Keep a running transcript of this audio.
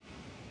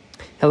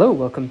Hello,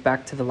 welcome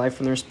back to the Life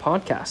on the Wrist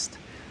podcast.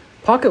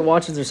 Pocket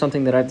watches are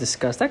something that I've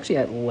discussed actually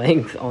at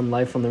length on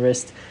Life on the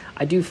Wrist.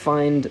 I do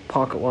find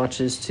pocket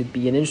watches to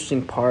be an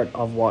interesting part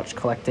of watch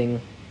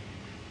collecting.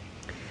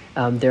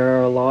 There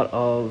are a lot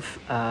of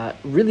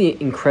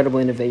really incredible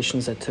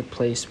innovations that took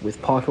place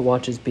with pocket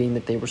watches, being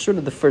that they were sort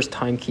of the first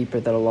timekeeper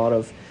that a lot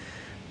of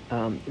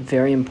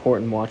very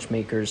important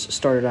watchmakers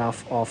started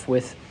off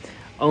with.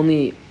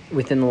 Only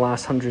within the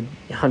last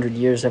 100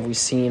 years have we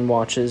seen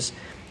watches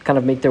kind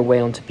of make their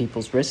way onto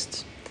people's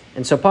wrists.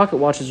 And so pocket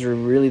watches are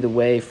really the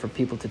way for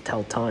people to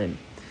tell time.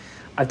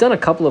 I've done a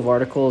couple of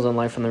articles on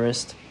Life on the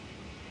Wrist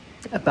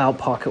about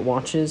pocket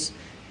watches,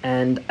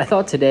 and I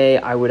thought today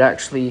I would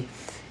actually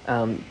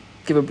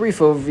give a brief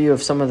overview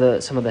of some of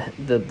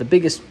the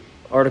biggest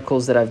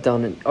articles that I've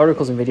done,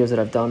 articles and videos that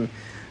I've done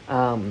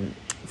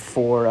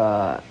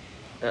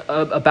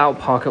about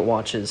pocket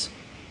watches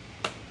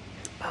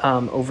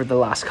over the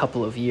last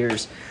couple of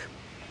years.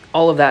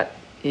 All of that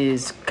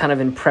is kind of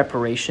in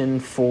preparation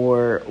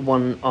for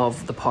one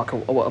of the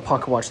pocket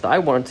watch that I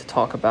wanted to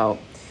talk about,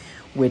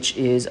 which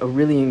is a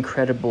really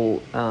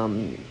incredible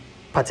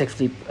Patek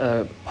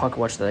Philippe pocket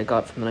watch that I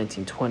got from the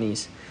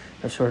 1920s.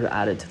 I've sort of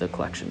added to the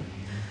collection.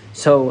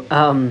 So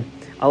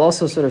I'll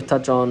also sort of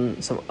touch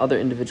on some other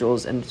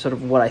individuals and sort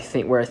of where I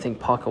think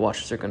pocket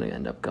watches are going to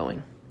end up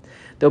going.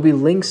 There'll be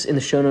links in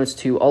the show notes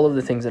to all of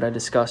the things that I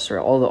discuss, or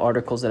all the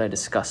articles that I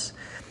discuss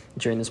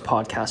during this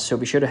podcast, so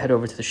be sure to head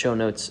over to the show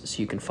notes so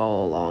you can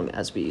follow along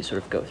as we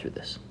sort of go through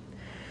this.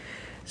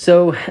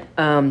 So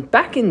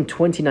back in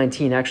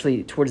 2019,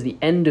 actually towards the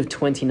end of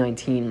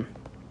 2019,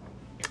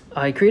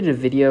 I created a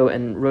video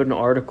and wrote an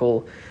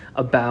article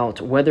about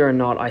whether or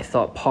not I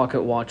thought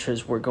pocket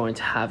watches were going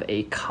to have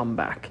a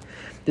comeback.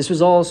 This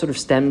was all sort of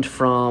stemmed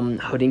from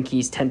Hodinkee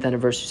 10th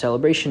anniversary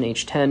celebration,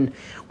 H10,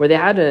 where they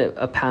had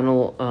a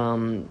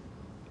panel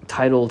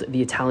titled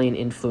The Italian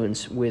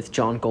Influence with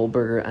John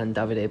Goldberger and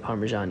Davide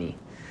Parmigiani.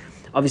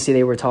 Obviously,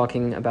 they were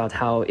talking about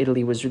how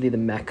Italy was really the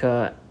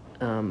mecca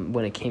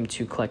when it came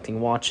to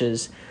collecting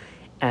watches,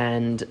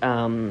 and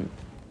how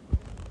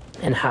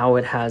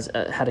it has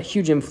had a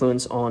huge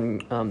influence on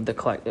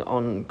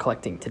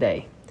collecting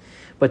today.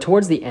 But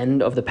towards the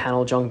end of the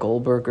panel, John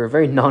Goldberger,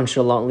 very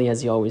nonchalantly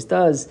as he always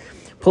does,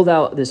 pulled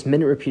out this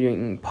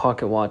minute-repeating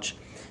pocket watch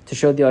to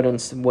show the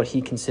audience what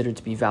he considered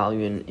to be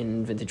value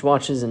in vintage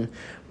watches, and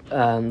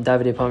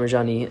Davide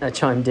Parmigiani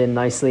chimed in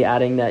nicely,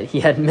 adding that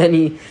he had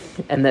many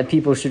and that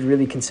people should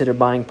really consider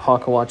buying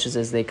pocket watches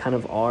as they kind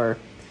of are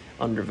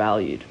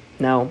undervalued.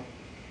 Now,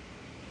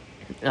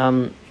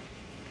 in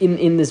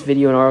this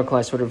video and article,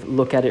 I sort of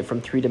look at it from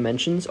three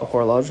dimensions: a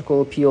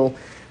horological appeal,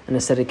 an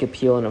aesthetic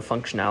appeal, and a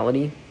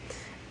functionality.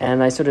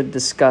 And I sort of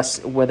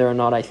discuss whether or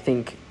not I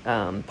think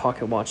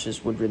pocket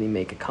watches would really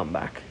make a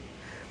comeback.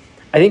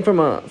 I think from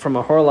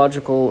a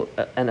horological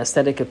and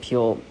aesthetic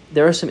appeal,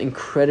 there are some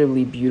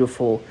incredibly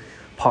beautiful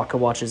pocket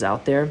watches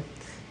out there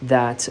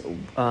that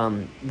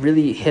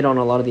really hit on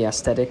a lot of the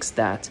aesthetics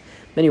that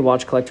many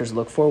watch collectors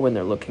look for when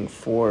they're looking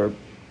for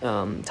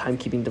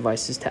timekeeping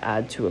devices to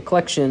add to a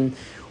collection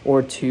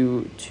or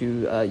to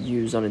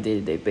use on a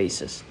day-to-day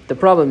basis. The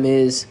problem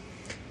is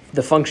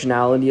the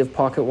functionality of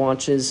pocket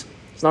watches.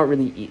 It's not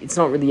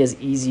really as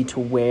easy to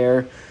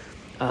wear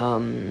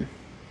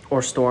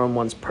or store on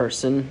one's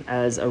person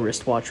as a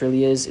wristwatch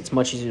really is. It's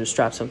much easier to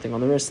strap something on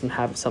the wrist and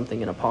have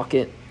something in a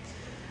pocket.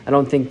 I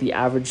don't think the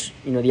average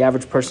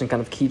person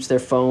kind of keeps their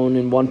phone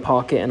in one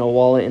pocket and a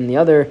wallet in the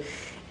other,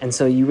 and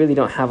so you really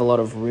don't have a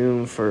lot of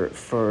room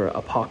for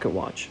a pocket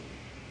watch.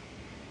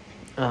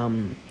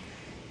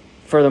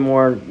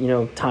 Furthermore,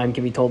 time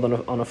can be told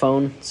on a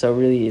phone, so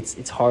really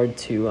it's hard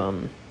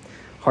to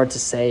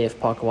say if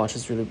pocket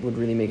watches would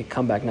really make a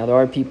comeback. Now, there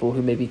are people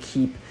who maybe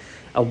keep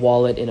a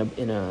wallet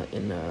in a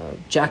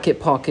jacket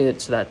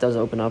pocket, so that does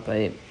open up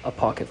a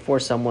pocket for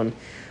someone.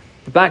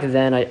 But back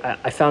then,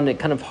 I found it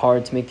kind of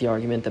hard to make the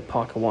argument that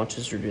pocket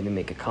watches would really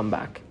make a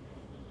comeback.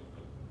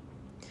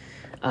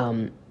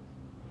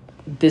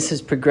 This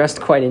has progressed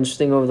quite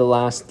interesting over the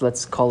last,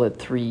 let's call it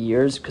 3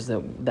 years, because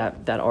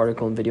that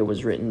article and video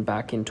was written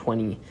back in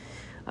the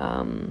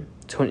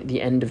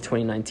end of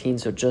 2019,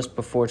 so just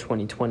before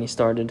 2020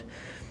 started.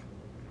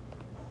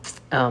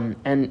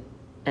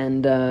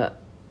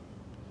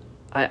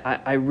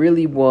 I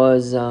really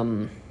was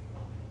in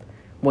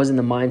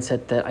the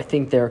mindset that I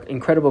think they're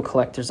incredible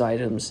collector's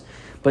items,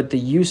 but the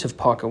use of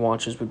pocket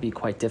watches would be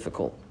quite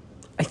difficult.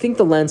 I think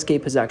the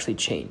landscape has actually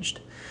changed.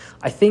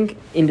 I think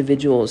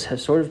individuals have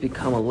sort of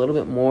become a little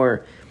bit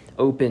more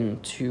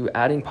open to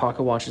adding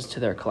pocket watches to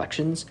their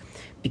collections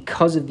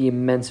because of the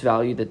immense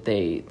value that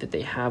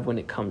they have when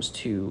it comes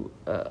to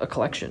a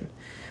collection.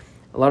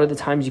 A lot of the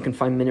times you can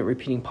find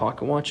minute-repeating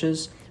pocket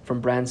watches from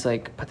brands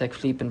like Patek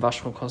Philippe and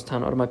Vacheron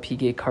Constantin, Audemars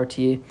Piguet,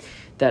 Cartier,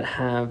 that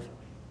have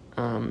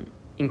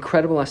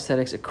incredible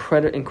aesthetics,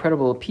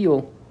 incredible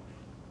appeal,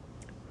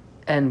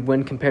 and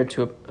when compared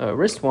to a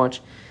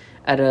wristwatch,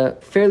 at a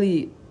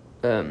fairly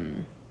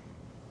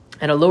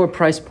at a lower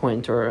price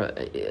point, or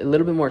a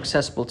little bit more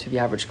accessible to the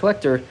average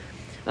collector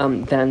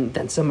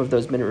than some of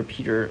those minute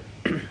repeater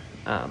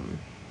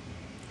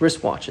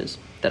wristwatches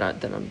that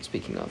I'm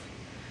speaking of.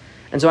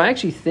 And so I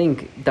actually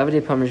think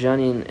Davide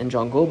Parmigiani and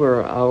John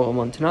Gober, Auro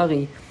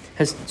Montanari,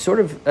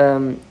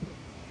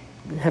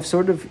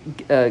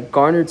 have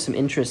garnered some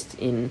interest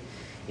in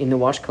the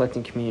watch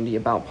collecting community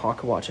about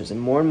pocket watches, and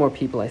more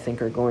people I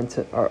think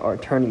are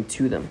turning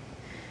to them.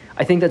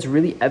 I think that's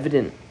really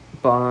evident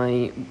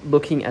by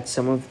looking at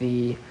some of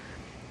the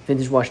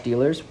vintage watch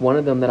dealers. One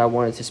of them that I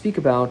wanted to speak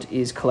about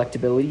is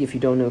Collectability. If you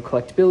don't know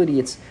Collectability,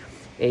 it's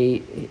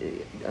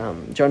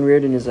John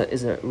Reardon is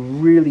a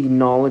really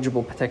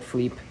knowledgeable Patek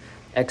Philippe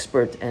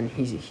expert, and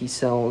he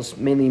sells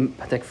mainly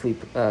Patek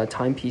Philippe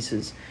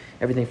timepieces,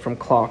 everything from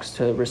clocks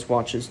to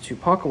wristwatches to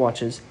pocket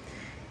watches.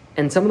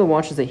 And some of the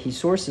watches that he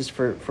sources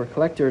for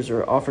collectors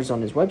or offers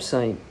on his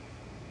website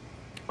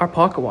are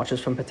pocket watches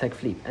from Patek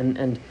Philippe,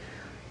 and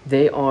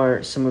they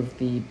are some of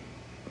the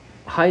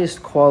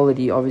highest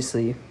quality,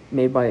 obviously,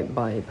 made by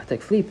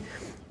Patek Philippe.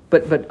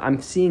 But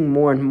I'm seeing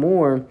more and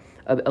more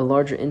a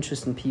larger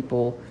interest in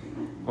people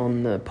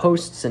on the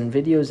posts and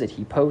videos that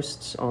he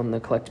posts on the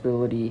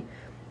Collectability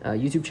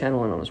YouTube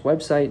channel and on his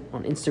website,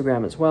 on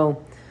Instagram as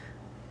well.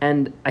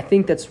 And I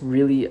think that's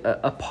really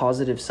a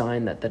positive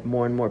sign that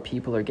more and more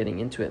people are getting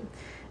into it.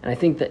 And I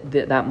think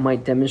that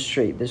might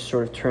demonstrate this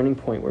sort of turning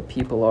point where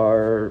people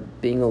are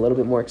being a little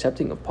bit more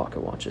accepting of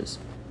pocket watches.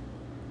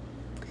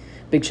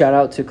 Big shout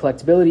out to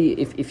Collectability.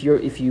 If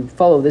you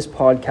follow this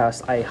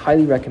podcast, I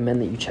highly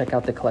recommend that you check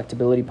out the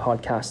Collectability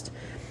podcast.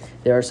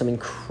 There are some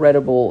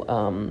incredible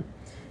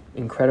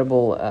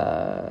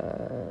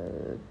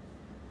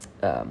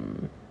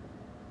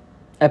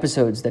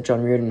episodes that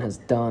John Reardon has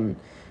done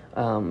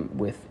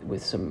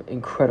with some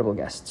incredible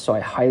guests. So I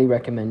highly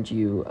recommend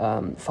you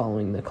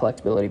following the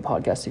Collectability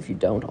podcast if you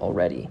don't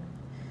already.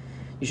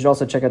 You should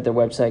also check out their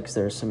website because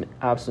there are some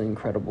absolutely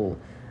incredible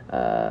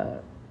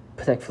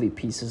Patek Philippe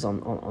pieces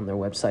on their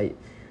website.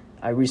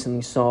 I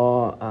recently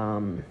saw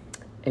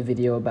a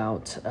video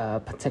about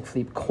Patek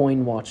Philippe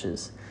coin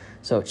watches,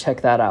 so check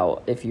that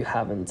out if you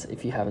haven't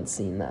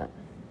seen that.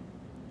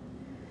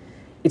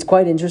 It's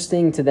quite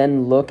interesting to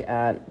then look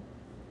at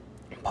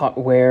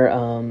where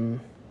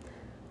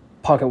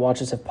pocket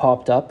watches have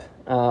popped up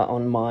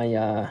on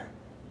my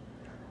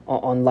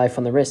on Life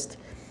on the Wrist.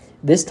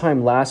 This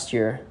time last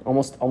year,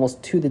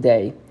 almost to the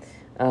day,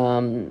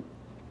 I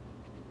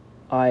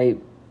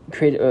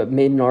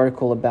made an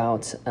article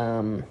about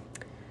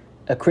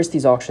a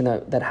Christie's auction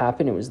that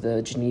happened. It was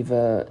the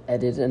Geneva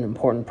Edit, an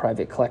important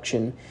private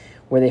collection,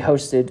 where they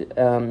hosted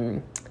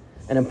an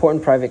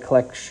important private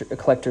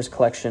collector's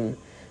collection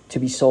to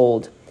be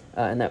sold,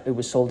 and that it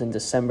was sold in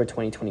December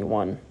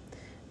 2021.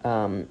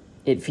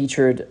 It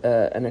featured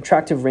an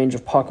attractive range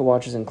of pocket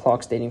watches and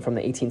clocks dating from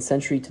the 18th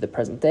century to the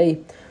present day,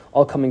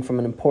 all coming from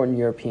an important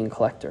European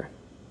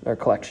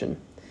collection.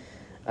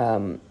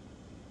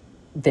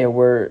 There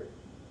were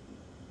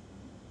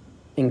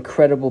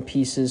incredible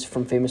pieces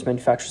from famous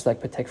manufacturers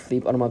like Patek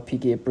Philippe, Audemars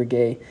Piguet,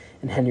 Breguet,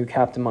 and Henry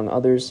Capt, among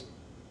others.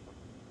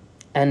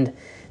 And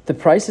the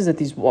prices that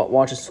these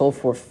watches sold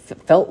for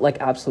felt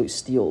like absolute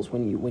steals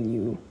when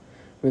you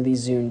really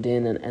zoomed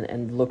in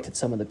and looked at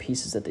some of the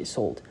pieces that they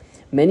sold.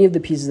 Many of the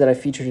pieces that I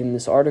featured in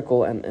this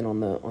article and on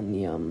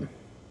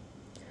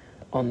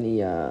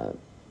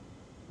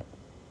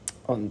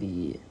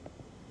the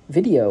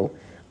video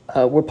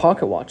were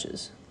pocket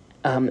watches.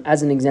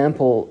 As an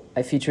example,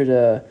 I featured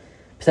a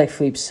Patek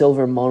Philippe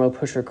silver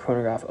mono-pusher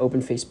chronograph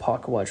open-face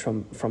pocket watch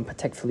from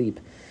Patek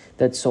Philippe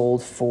that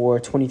sold for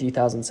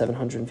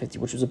 $23,750,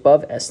 which was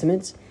above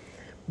estimates.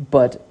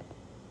 But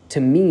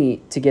to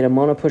me, to get a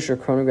mono-pusher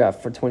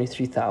chronograph for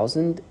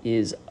 $23,000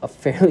 is a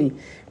fairly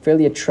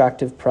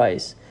attractive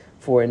price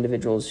for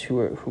individuals who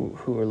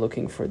are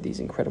looking for these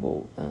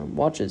incredible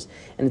watches.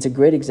 And it's a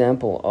great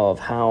example of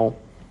how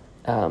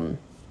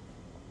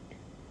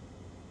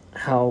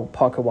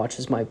pocket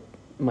watches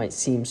might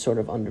seem sort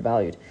of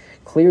undervalued.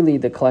 Clearly,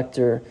 the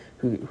collector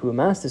who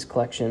amassed this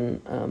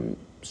collection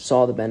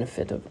saw the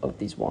benefit of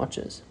these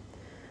watches.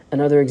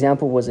 Another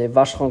example was a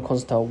Vacheron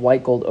Constantin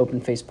white gold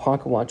open-face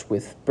pocket watch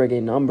with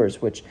Breguet numbers,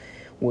 which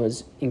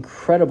was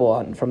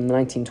incredible from the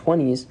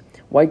 1920s.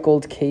 White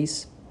gold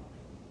case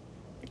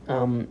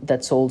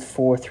that sold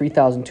for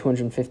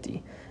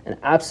 $3,250, an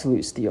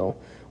absolute steal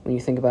when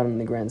you think about it in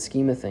the grand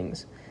scheme of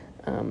things.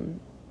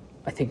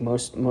 I think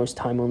most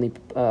time-only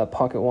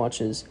pocket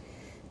watches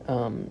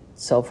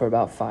sell for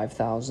about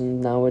 $5,000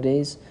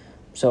 nowadays.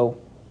 So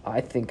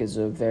I think is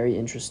a very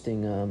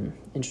interesting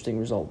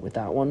result with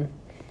that one.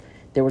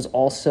 There was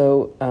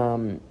also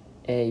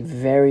a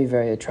very,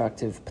 very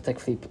attractive Patek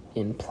Philippe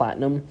in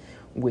platinum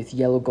with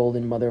yellow gold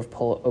and mother of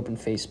pearl open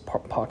face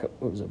pocket.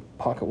 It was a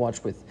pocket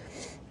watch with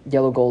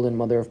yellow gold and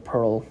mother of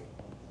pearl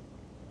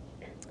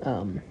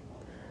on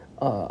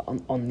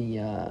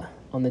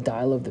the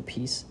dial of the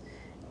piece,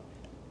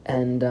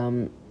 and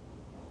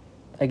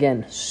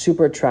again,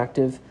 super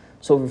attractive.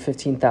 Sold for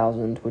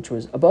 $15,000, which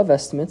was above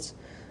estimates,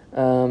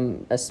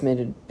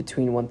 estimated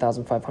between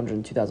 $1,500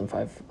 and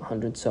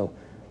 $2,500. So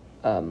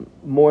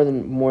more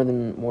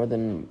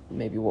than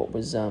maybe what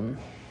was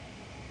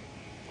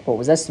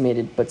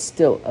estimated, but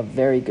still a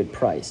very good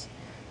price.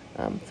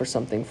 for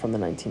something from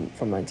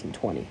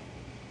 1920.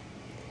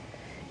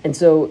 And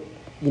so,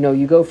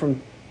 you go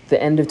from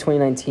the end of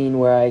 2019,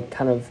 where I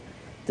kind of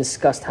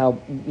discussed how,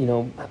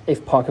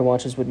 if pocket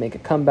watches would make a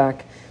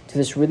comeback, to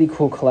this really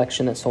cool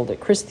collection that sold at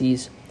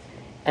Christie's.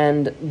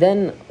 And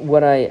then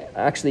what I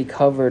actually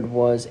covered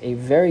was a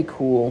very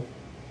cool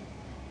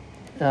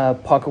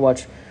pocket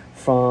watch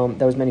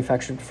that was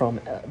manufactured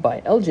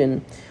by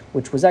Elgin,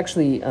 which was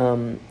actually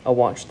a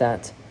watch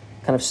that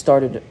kind of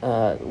started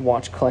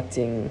watch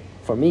collecting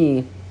for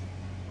me,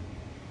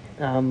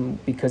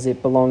 because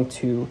it belonged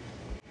to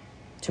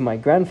my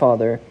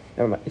grandfather,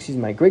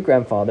 my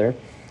great-grandfather,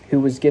 who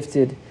was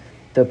gifted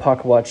the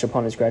pocket watch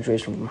upon his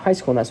graduation from high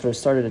school, and that sort of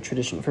started a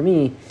tradition for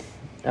me,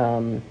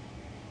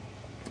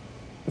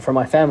 for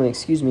my family,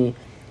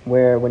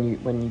 where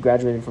when you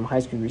graduated from high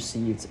school, you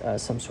received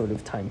some sort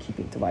of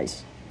timekeeping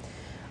device.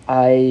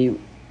 I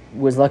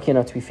was lucky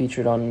enough to be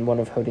featured on one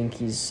of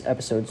Hodinkie's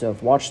episodes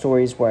of Watch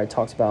Stories, where I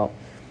talked about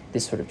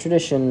this sort of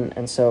tradition,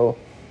 and so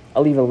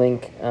I'll leave a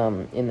link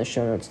in the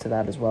show notes to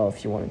that as well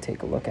if you want to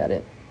take a look at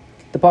it.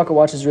 The pocket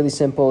watch is really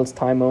simple. It's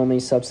time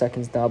only,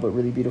 sub-seconds dial, but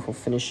really beautiful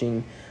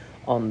finishing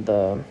on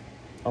the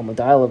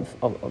dial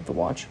of the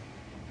watch.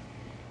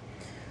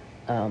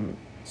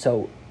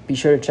 So be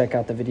sure to check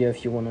out the video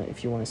if you want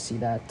to see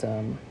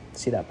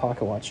that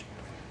pocket watch.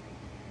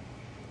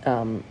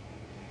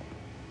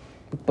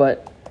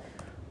 But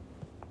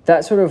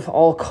that sort of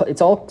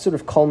it's all sort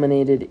of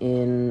culminated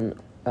in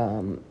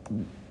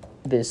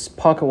this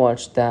pocket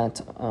watch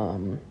that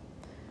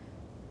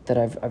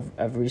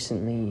I've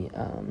recently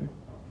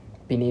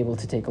been able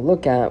to take a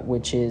look at,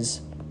 which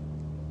is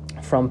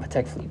from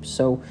Patek Philippe.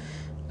 So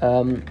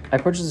I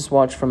purchased this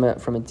watch from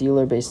a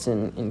dealer based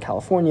in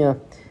California,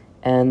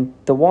 and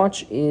the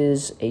watch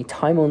is a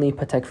time-only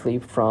Patek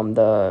Philippe from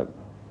the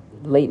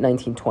late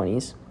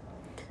 1920s,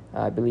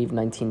 I believe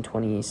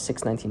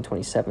 1926,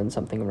 1927,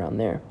 something around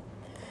there.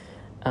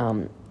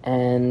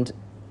 And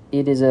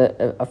it is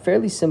a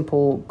fairly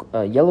simple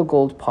yellow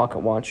gold pocket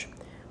watch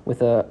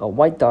with a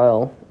white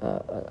dial,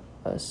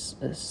 a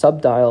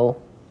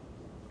sub-dial.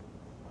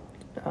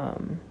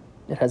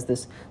 It has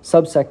this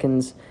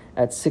sub-seconds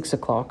at 6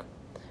 o'clock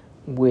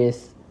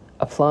with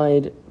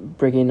applied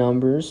Breguet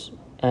numbers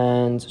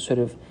and sort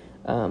of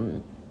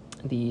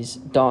these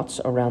dots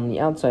around the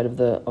outside of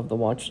the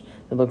watch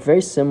that look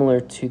very similar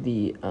to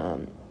the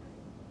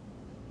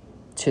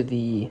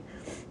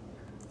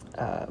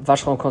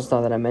Vacheron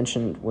Constantin that I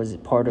mentioned was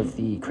part of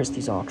the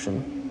Christie's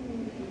auction.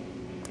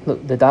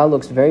 Look, the dial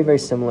looks very, very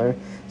similar,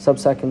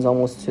 sub-seconds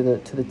almost to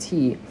the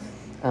T.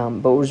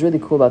 But what was really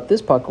cool about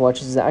this pocket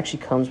watch is it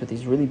actually comes with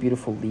these really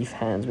beautiful leaf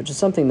hands, which is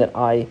something that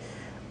I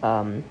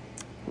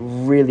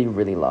really,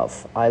 really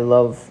love. I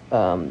love,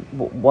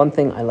 one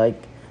thing I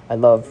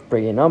love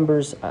Breguet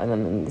numbers, and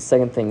then the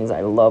second thing is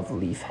I love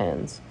leaf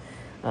hands.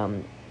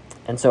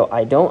 And so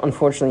I don't,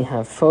 unfortunately,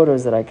 have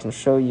photos that I can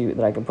show you,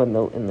 that I can put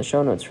in the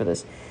show notes for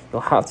this.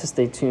 You'll have to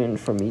stay tuned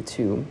for me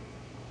to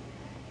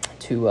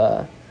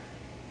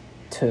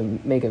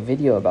make a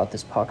video about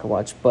this pocket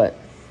watch, but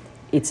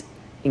it's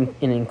in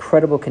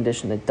incredible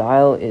condition. The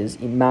dial is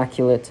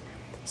immaculate,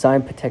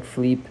 signed Patek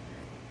Philippe.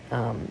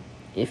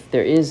 If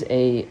there is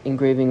a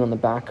engraving on the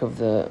back of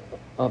the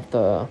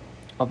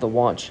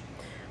watch,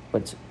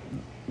 but it's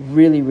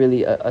really,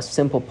 really a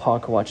simple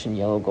pocket watch in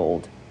yellow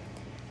gold.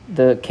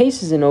 The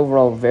case is in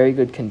overall very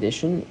good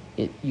condition.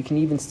 You can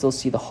even still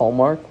see the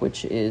hallmark,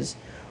 which is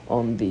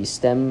on the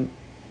stem,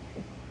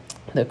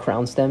 the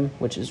crown stem,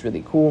 which is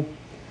really cool.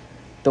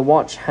 The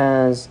watch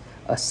has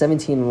a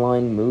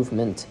 17-line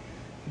movement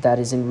that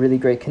is in really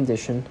great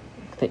condition,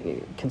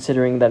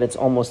 considering that it's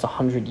almost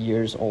 100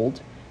 years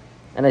old.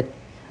 And I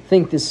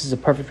think this is a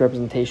perfect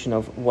representation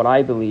of what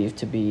I believe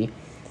to be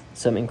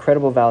some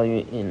incredible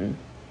value in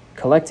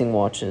collecting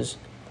watches,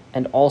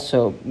 and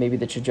also maybe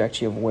the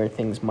trajectory of where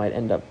things might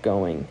end up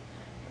going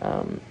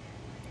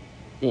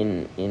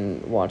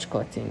in watch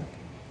collecting.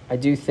 I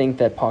do think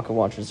that pocket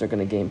watches are going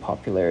to gain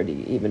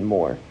popularity even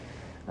more,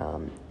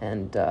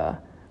 and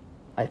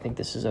I think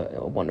this is a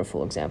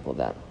wonderful example of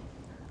that.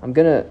 I'm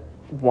going to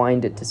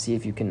wind it to see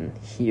if you can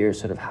hear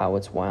sort of how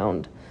it's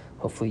wound.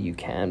 Hopefully you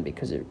can,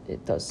 because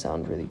it does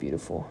sound really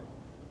beautiful.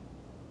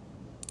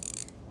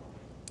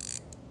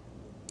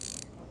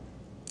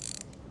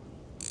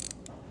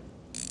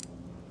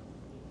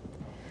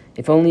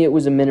 If only it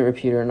was a minute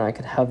repeater and I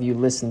could have you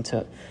listen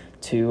to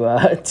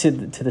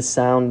the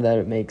sound that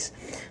it makes.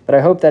 But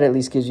I hope that at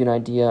least gives you an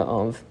idea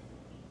of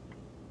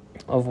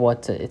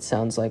what it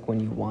sounds like when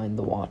you wind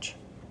the watch.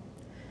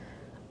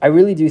 I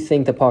really do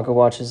think that pocket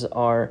watches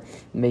are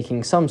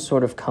making some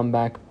sort of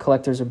comeback.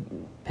 Collectors are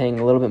paying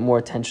a little bit more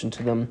attention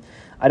to them.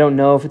 I don't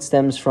know if it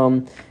stems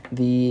from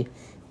the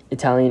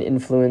Italian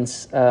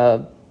influence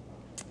panel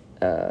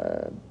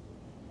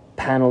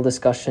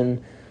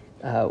discussion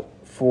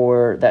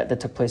for that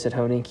took place at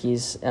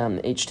Hodinkie's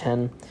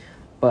H10,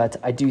 but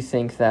I do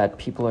think that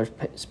people are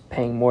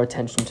paying more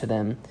attention to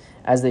them,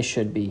 as they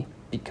should be,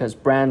 because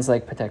brands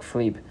like Patek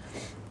Philippe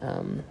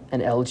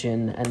and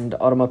Elgin and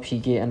Audemars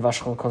Piguet and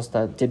Vacheron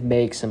Constant did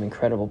make some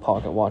incredible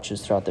pocket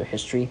watches throughout their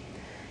history,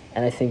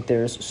 and I think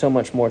there's so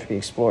much more to be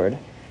explored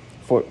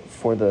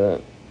for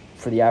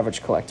the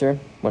average collector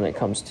when it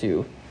comes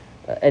to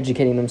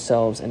educating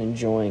themselves and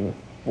enjoying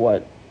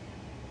what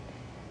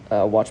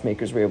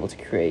watchmakers were able to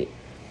create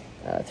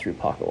through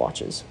pocket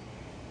watches.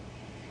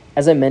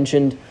 As I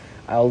mentioned,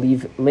 I'll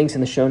leave links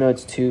in the show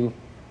notes to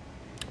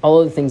all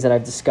of the things that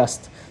I've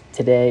discussed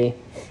today.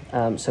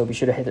 So be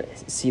sure to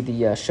see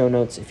the show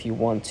notes if you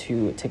want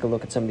to take a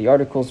look at some of the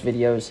articles,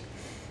 videos,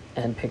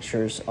 and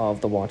pictures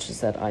of the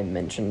watches that I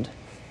mentioned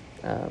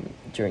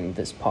during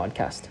this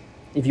podcast.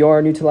 If you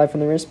are new to Live from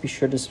the Wrist, be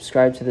sure to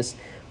subscribe to this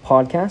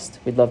podcast.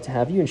 We'd love to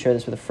have you, and share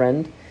this with a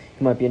friend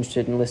who might be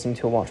interested in listening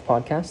to a watch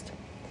podcast.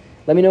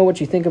 Let me know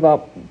what you think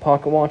about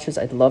pocket watches.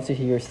 I'd love to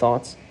hear your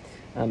thoughts.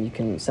 You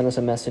can send us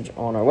a message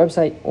on our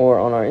website or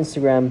on our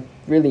Instagram,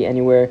 really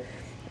anywhere,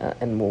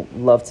 and we'll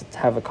love to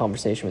have a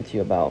conversation with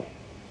you about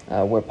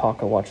where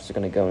pocket watches are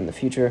going to go in the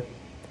future.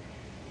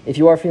 If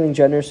you are feeling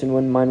generous and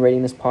wouldn't mind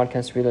rating this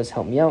podcast, really does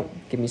help me out.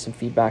 Give me some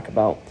feedback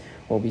about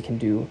what we can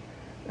do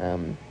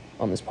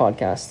on this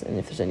podcast, and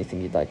if there's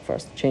anything you'd like for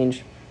us to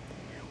change.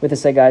 With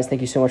this said, guys,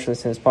 thank you so much for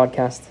listening to this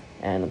podcast,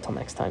 and until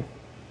next time.